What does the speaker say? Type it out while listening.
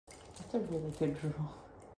just a really good drool.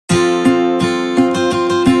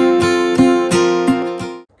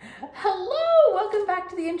 Hello, welcome back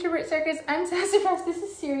to the Introvert Circus. I'm Sassafras. This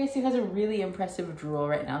is Sirius, who has a really impressive drool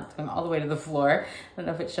right now. It's going all the way to the floor. I don't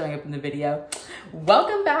know if it's showing up in the video.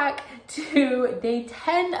 Welcome back to day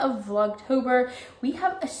 10 of Vlogtober. We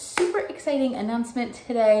have a super exciting announcement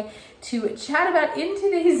today to chat about in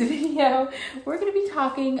today's video. We're going to be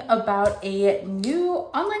talking about a new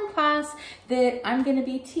online class that I'm going to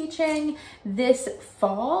be teaching this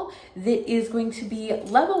fall that is going to be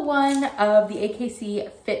level 1 of the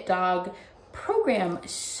AKC Fit Dog program.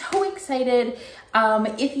 So excited.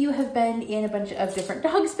 If you have been in a bunch of different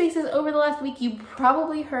dog spaces over the last week, you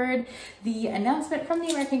probably heard the announcement from the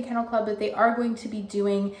American Kennel Club that they are going to be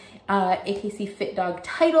doing AKC Fit Dog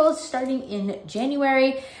titles starting in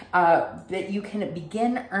January, that you can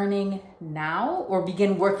begin earning now or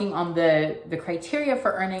begin working on the criteria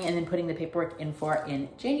for earning and then putting the paperwork in for in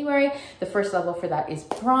January. The first level for that is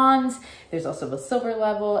bronze. There's also a silver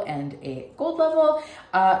level and a gold level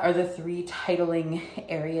are the 3 titling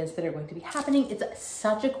areas that are going to be happening. It's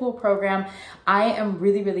such a cool program. I am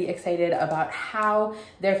really, really excited about how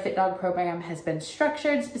their Fit Dog program has been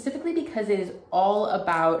structured, specifically because it is all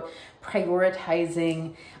about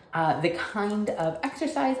prioritizing the kind of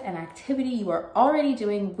exercise and activity you are already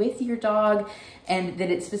doing with your dog, and that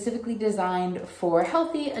it's specifically designed for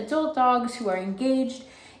healthy adult dogs who are engaged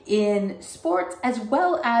in sports, as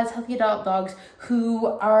well as healthy adult dogs who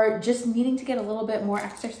are just needing to get a little bit more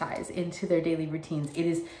exercise into their daily routines. It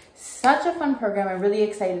is such a fun program. I'm really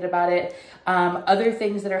excited about it. Other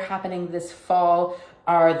things that are happening this fall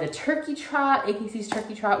are the Turkey Trot, AKC's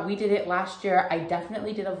Turkey Trot. We did it last year. I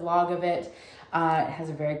definitely did a vlog of it. It has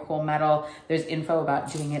a very cool medal. There's info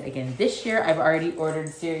about doing it again this year. I've already ordered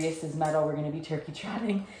Sirius's medal. We're going to be turkey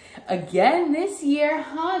trotting again this year,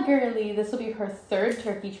 huh, girly? This will be her 3rd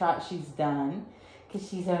turkey trot she's done because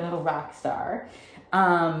she's a little rock star.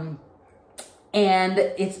 And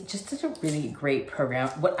it's just such a really great program.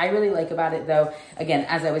 What I really like about it, though, again,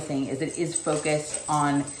 as I was saying, is it is focused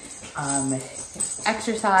on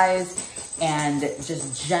exercise and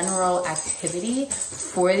just general activity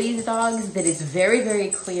for these dogs, that is very, very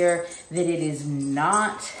clear that it is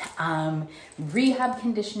not rehab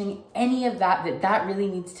conditioning, any of that, that really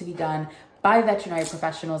needs to be done by veterinary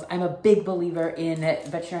professionals. I'm a big believer in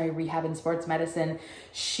veterinary rehab and sports medicine.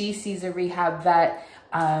 She sees a rehab vet.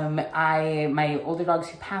 My older dogs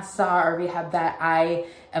who passed saw a rehab vet. I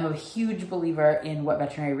am a huge believer in what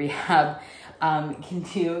veterinary rehab can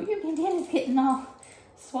do. Your bandana's getting all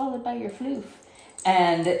swallowed by your floof.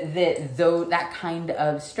 And that kind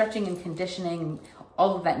of stretching and conditioning,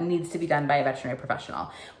 all of that needs to be done by a veterinary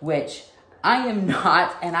professional, which I am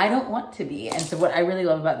not, and I don't want to be. And so what I really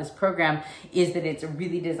love about this program is that it's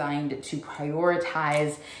really designed to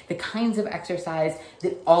prioritize the kinds of exercise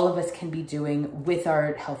that all of us can be doing with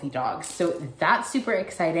our healthy dogs. So that's super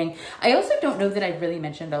exciting. I also don't know that I've really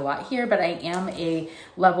mentioned a lot here, but I am a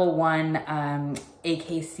level 1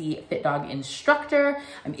 AKC Fit Dog instructor.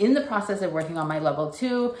 I'm in the process of working on my level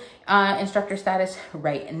 2 instructor status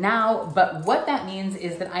right now. But what that means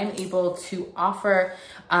is that I'm able to offer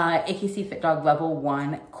AKC Fit Dog level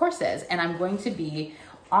 1 courses, and I'm going to be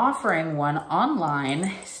offering one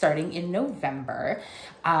online starting in November.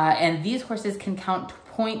 And these courses can count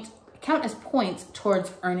as points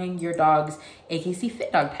towards earning your dog's AKC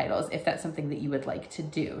Fit Dog titles, if that's something that you would like to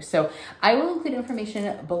do. So I will include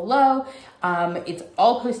information below. It's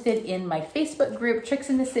all posted in my Facebook group, Tricks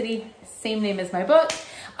in the City, same name as my book,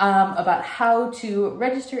 about how to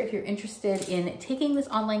register if you're interested in taking this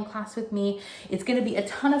online class with me. It's going to be a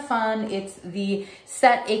ton of fun. It's the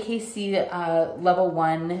set AKC level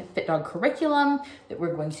 1 Fit Dog curriculum that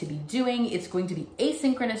we're going to be doing. It's going to be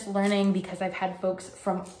asynchronous learning because I've had folks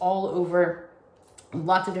from all over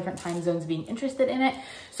lots of different time zones being interested in it.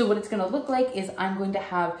 So what it's going to look like is I'm going to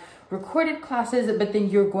have recorded classes, but then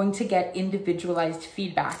you're going to get individualized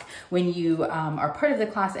feedback when you are part of the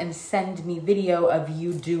class and send me video of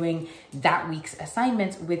you doing that week's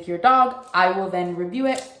assignments with your dog. I will then review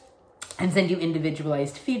it and send you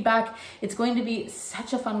individualized feedback. It's going to be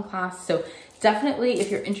such a fun class. So definitely, if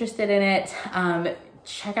you're interested in it,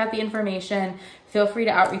 check out the information. Feel free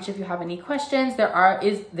to outreach if you have any questions. There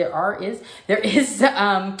is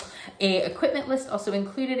a equipment list also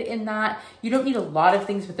included in that. You don't need a lot of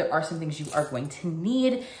things, but there are some things you are going to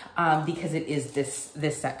need because it is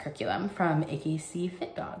this set curriculum from AKC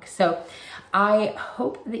Fit Dog. So I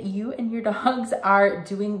hope that you and your dogs are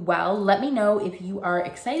doing well. Let me know if you are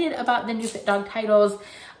excited about the new Fit Dog titles.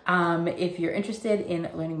 if you're interested in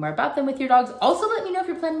learning more about them with your dogs. Also, let me know if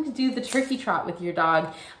you're planning to do the turkey trot with your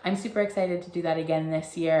dog. I'm super excited to do that again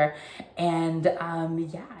this year. And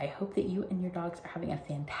yeah, I hope that you and your dogs are having a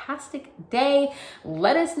fantastic day.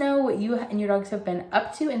 Let us know what you and your dogs have been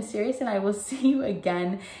up to in Sirius, and I will see you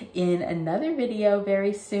again in another video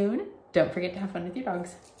very soon. Don't forget to have fun with your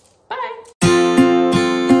dogs. Bye.